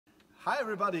Hi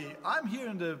everybody, I'm here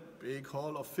in the big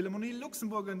hall of Philharmonie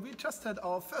Luxembourg and we just had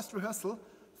our first rehearsal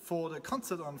for the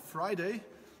concert on Friday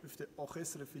with the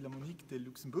Orchestre Philharmonique du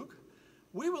Luxembourg.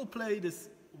 We will play this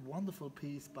wonderful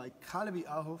piece by Kalevi,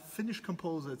 Finnish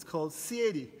composer. It's called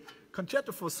Sieidi,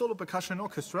 Concerto for Solo Percussion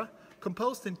Orchestra,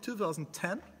 composed in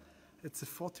 2010. It's a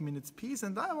 40-minute piece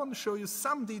and I want to show you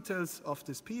some details of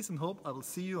this piece and hope I will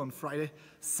see you on Friday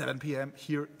 7 p.m.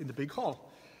 here in the big hall.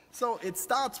 So it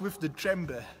starts with the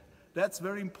djembe. That's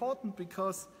very important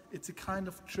because it's a kind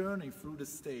of journey through the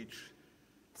stage.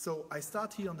 So I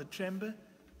start here on the djembe,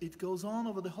 it goes on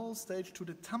over the whole stage to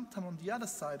the tam-tam on the other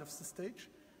side of the stage,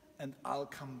 and I'll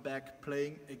come back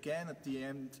playing again at the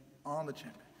end on the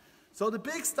djembe. So the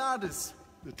big start is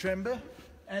the djembe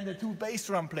and the two bass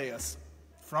drum players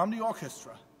from the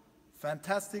orchestra.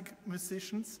 Fantastic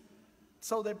musicians.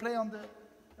 So they play on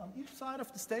each side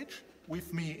of the stage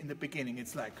with me in the beginning.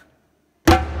 It's like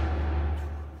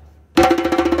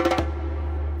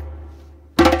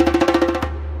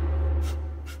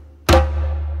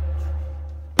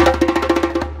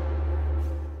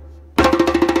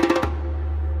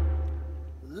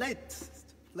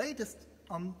latest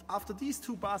after these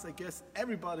two bars, I guess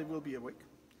everybody will be awake.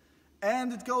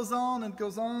 And it goes on and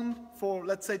goes on for,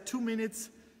 let's say, 2 minutes.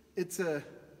 It's a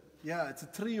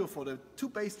trio for the two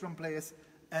bass drum players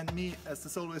and me as the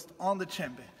soloist on the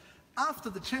djembe. After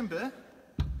the djembe,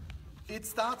 it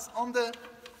starts on the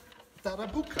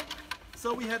darabuka.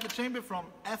 So we had the djembe from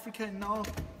Africa and now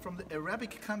from the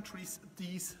Arabic countries,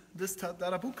 this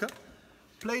darabuka,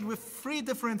 played with 3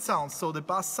 different sounds. So the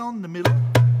bass sound in the middle,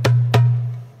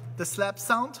 the slap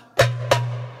sound,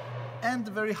 and the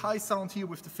very high sound here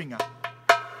with the finger.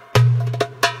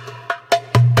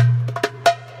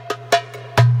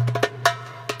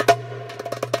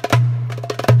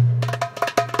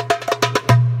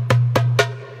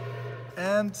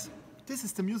 And this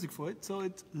is the music for it, so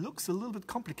it looks a little bit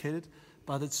complicated,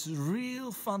 but it's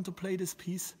real fun to play this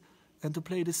piece and to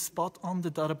play this spot on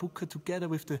the darabuka together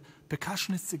with the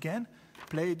percussionists again.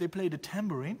 They play the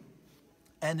tambourine,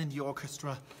 and in the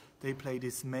orchestra they play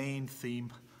this main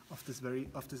theme of this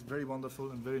very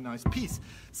wonderful and very nice piece.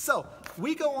 So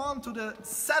we go on to the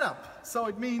setup. So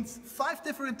it means 5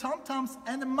 different tom-toms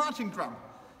and a marching drum.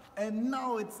 And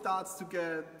now it starts to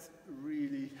get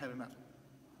really heavy metal.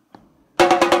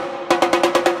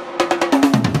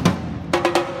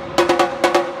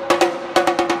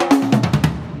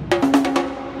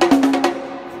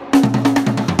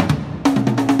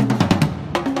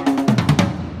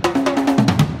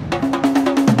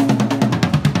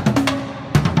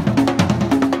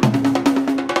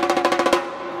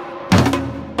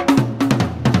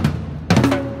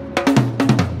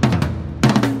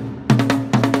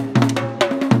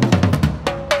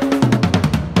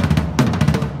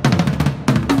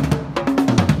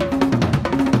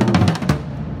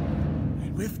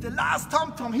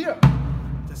 Tom here,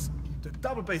 the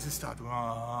double basses start, and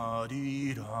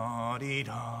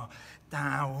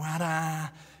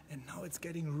now it's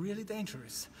getting really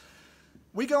dangerous.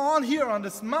 We go on here on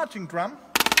this marching drum,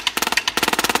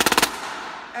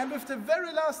 and with the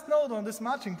very last note on this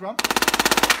marching drum,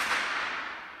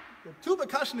 the two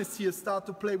percussionists here start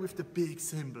to play with the big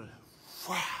cymbal.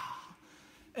 Wow!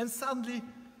 And suddenly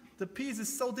the piece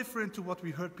is so different to what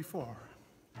we heard before.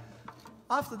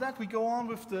 After that, we go on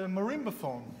with the marimba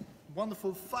phone,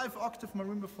 wonderful 5-octave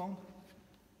marimba phone.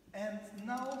 And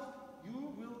now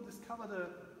you will discover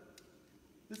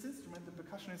this instrument, the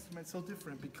percussion instrument, so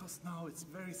different because now it's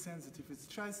very sensitive. It's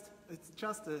just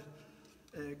a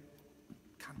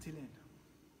cantilene.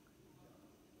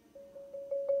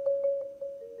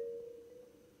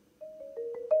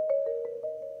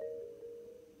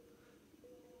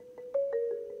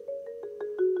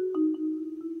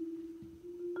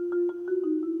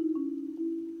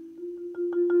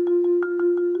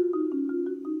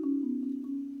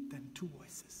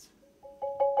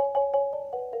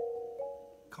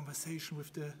 Conversation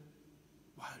with the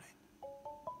violin.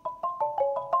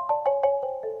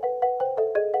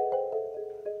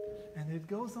 And it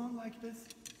goes on like this.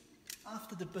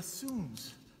 After the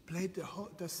bassoons played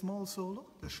the small solo,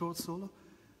 the short solo,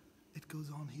 it goes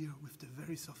on here with the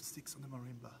very soft sticks on the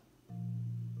marimba.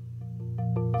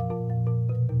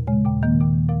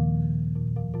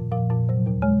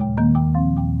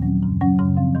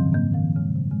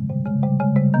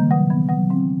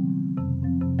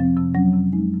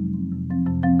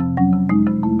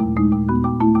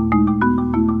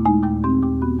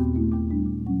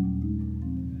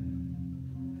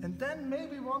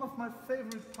 One of my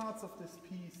favorite parts of this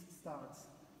piece starts.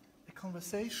 A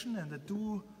conversation and a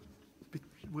duo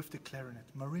with the clarinet,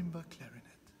 marimba clarinet.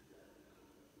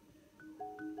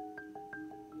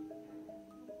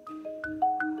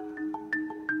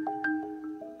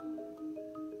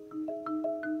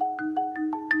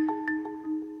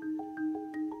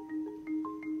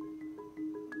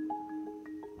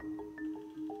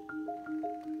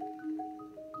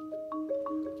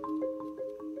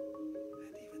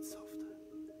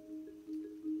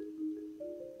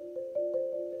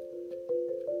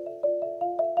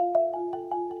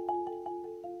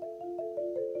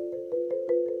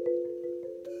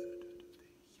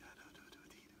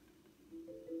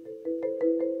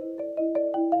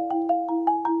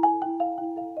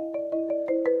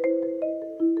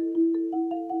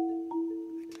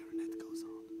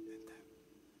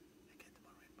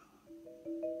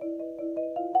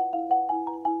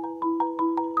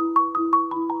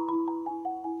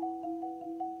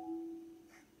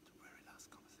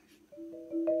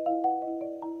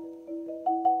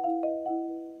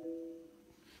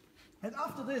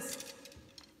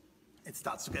 it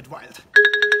starts to get wild.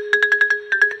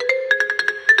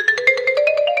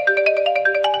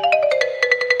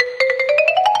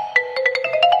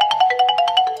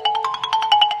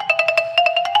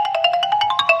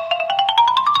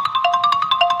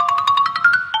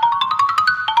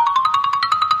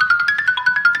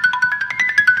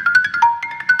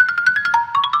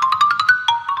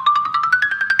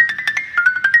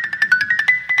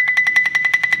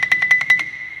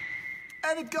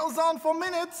 And it goes on for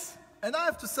minutes, and I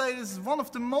have to say this is one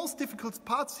of the most difficult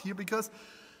parts here because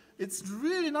it's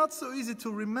really not so easy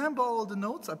to remember all the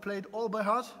notes. I played all by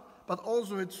heart, but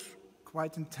also it's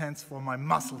quite intense for my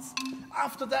muscles.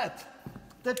 After that,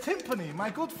 the timpani, my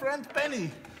good friend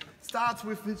Benny, starts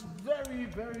with this very,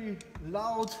 very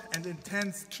loud and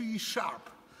intense G sharp.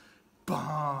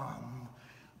 Bam,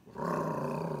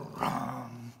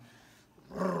 ram,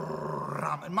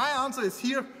 ram. And my answer is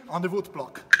here on the wood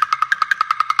block.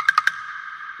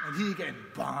 And he again,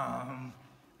 bam,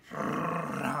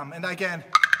 ram, and again.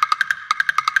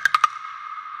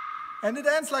 And it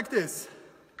ends like this.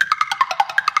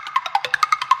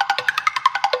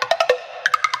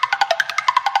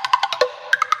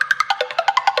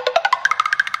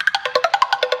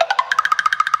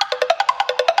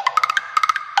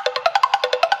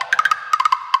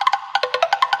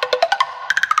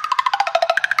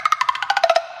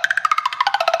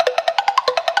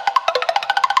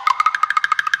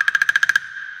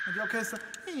 And the orchestra,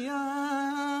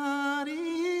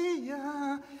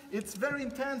 it's very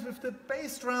intense with the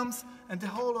bass drums, and the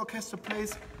whole orchestra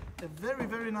plays a very,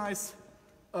 very nice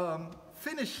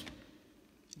finish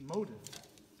motive.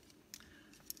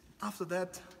 After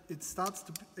that, it starts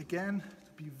to again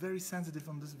to be very sensitive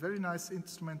on this very nice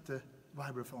instrument, the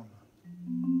vibraphone.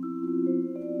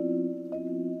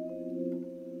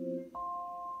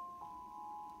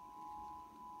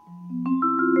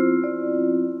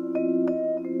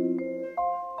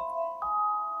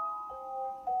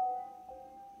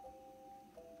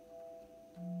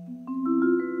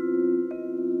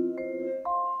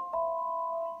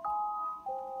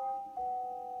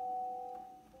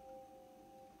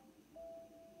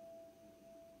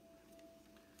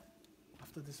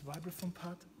 After this vibraphone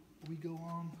part, we go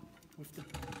on with the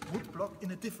wood block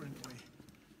in a different way.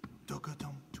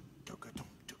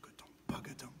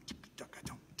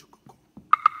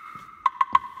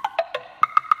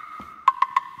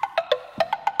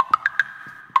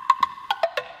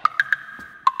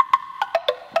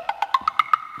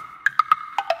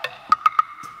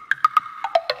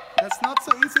 That's not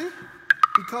so easy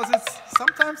because it's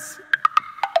sometimes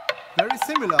very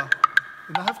similar.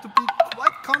 And I have to be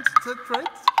quite concentrated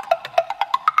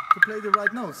to play the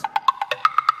right notes.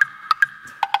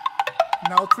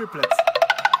 Now triplets.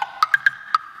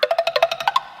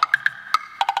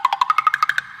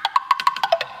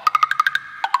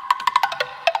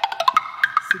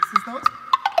 16th note.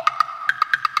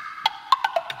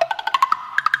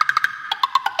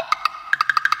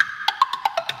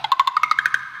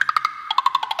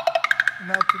 And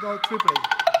now to go triplet.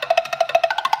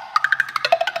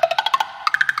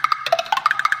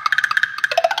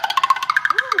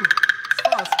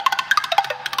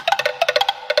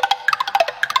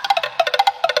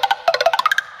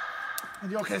 And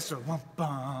the orchestra.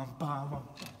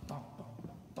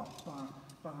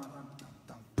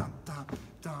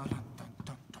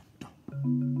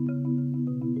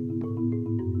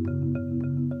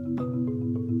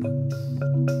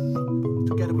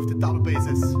 Together with the double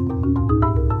basses.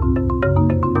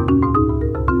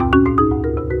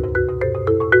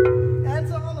 And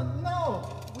so on. And now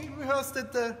we rehearsed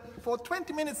it for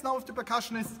 20 minutes now with the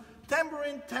percussionist.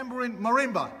 Tambourine, tambourine,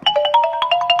 marimba.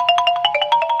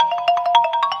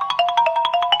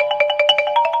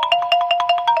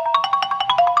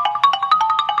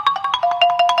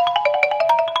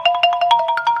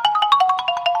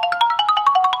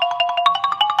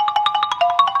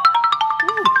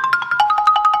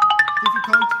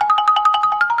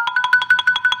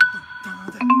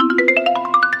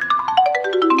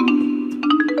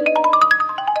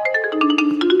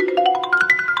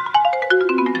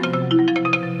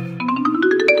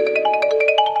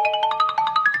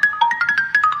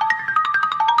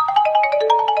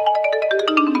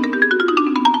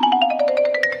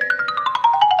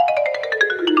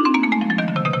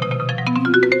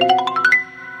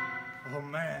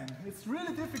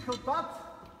 But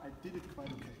I did it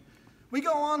quite okay. We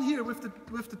go on here with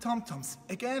the tom-toms.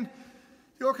 Again,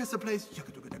 the orchestra plays,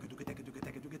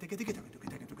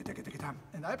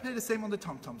 and I play the same on the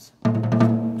tom-toms. And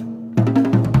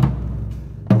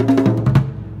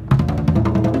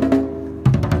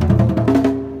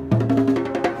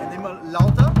immer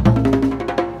lauter.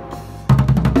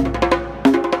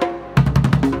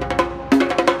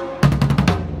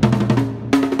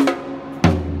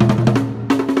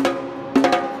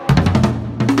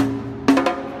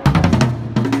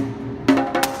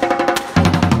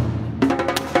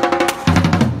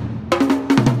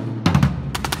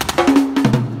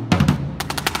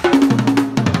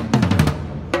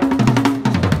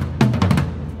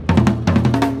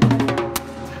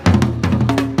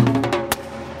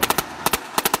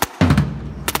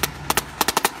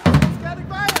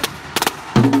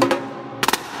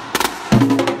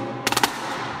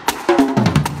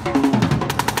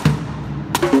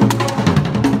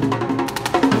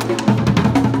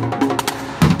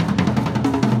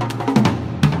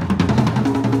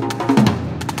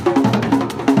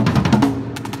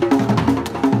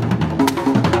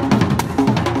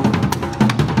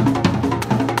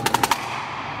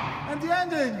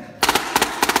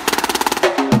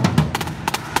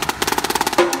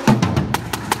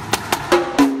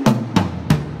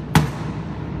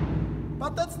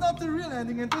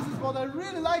 ending, and this is what I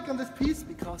really like on this piece,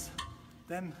 because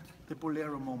then the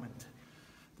bolero moment.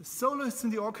 The soloists in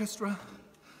the orchestra,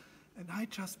 and I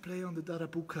just play on the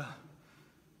darabuka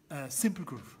a simple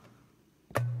groove.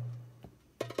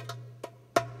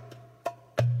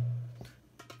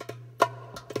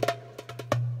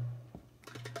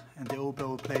 And the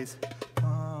oboe plays.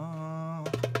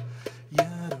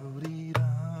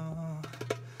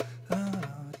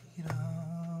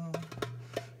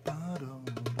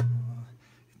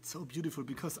 It's so beautiful,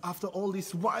 because after all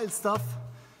this wild stuff,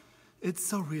 it's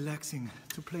so relaxing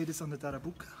to play this on the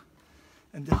darabuka.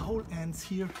 And the whole ends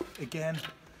here again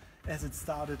as it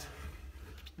started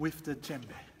with the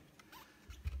djembe.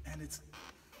 And it's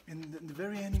in the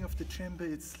very ending of the djembe,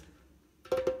 it's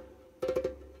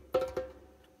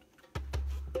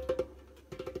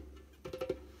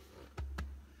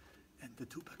and the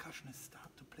two percussionists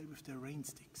start to play with their rain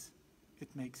sticks. It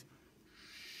makes,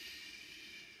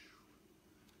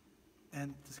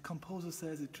 and the composer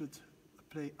says it should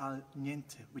play al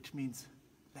niente, which means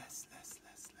less, less,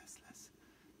 less, less, less.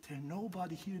 Till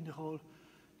nobody here in the hall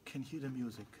can hear the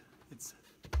music. It's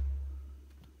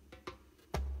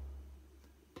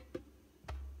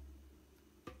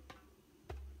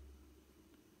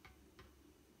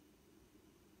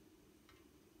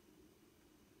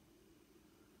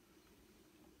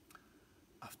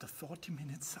after 40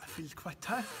 minutes, I feel quite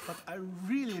tired, but I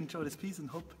really enjoy this piece and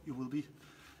hope you will be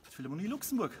at Philharmonie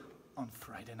Luxembourg on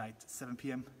Friday night, 7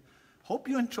 p.m. Hope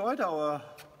you enjoyed our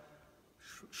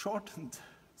short and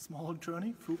small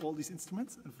journey through all these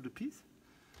instruments and through the piece.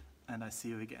 And I see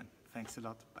you again. Thanks a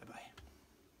lot. Bye-bye.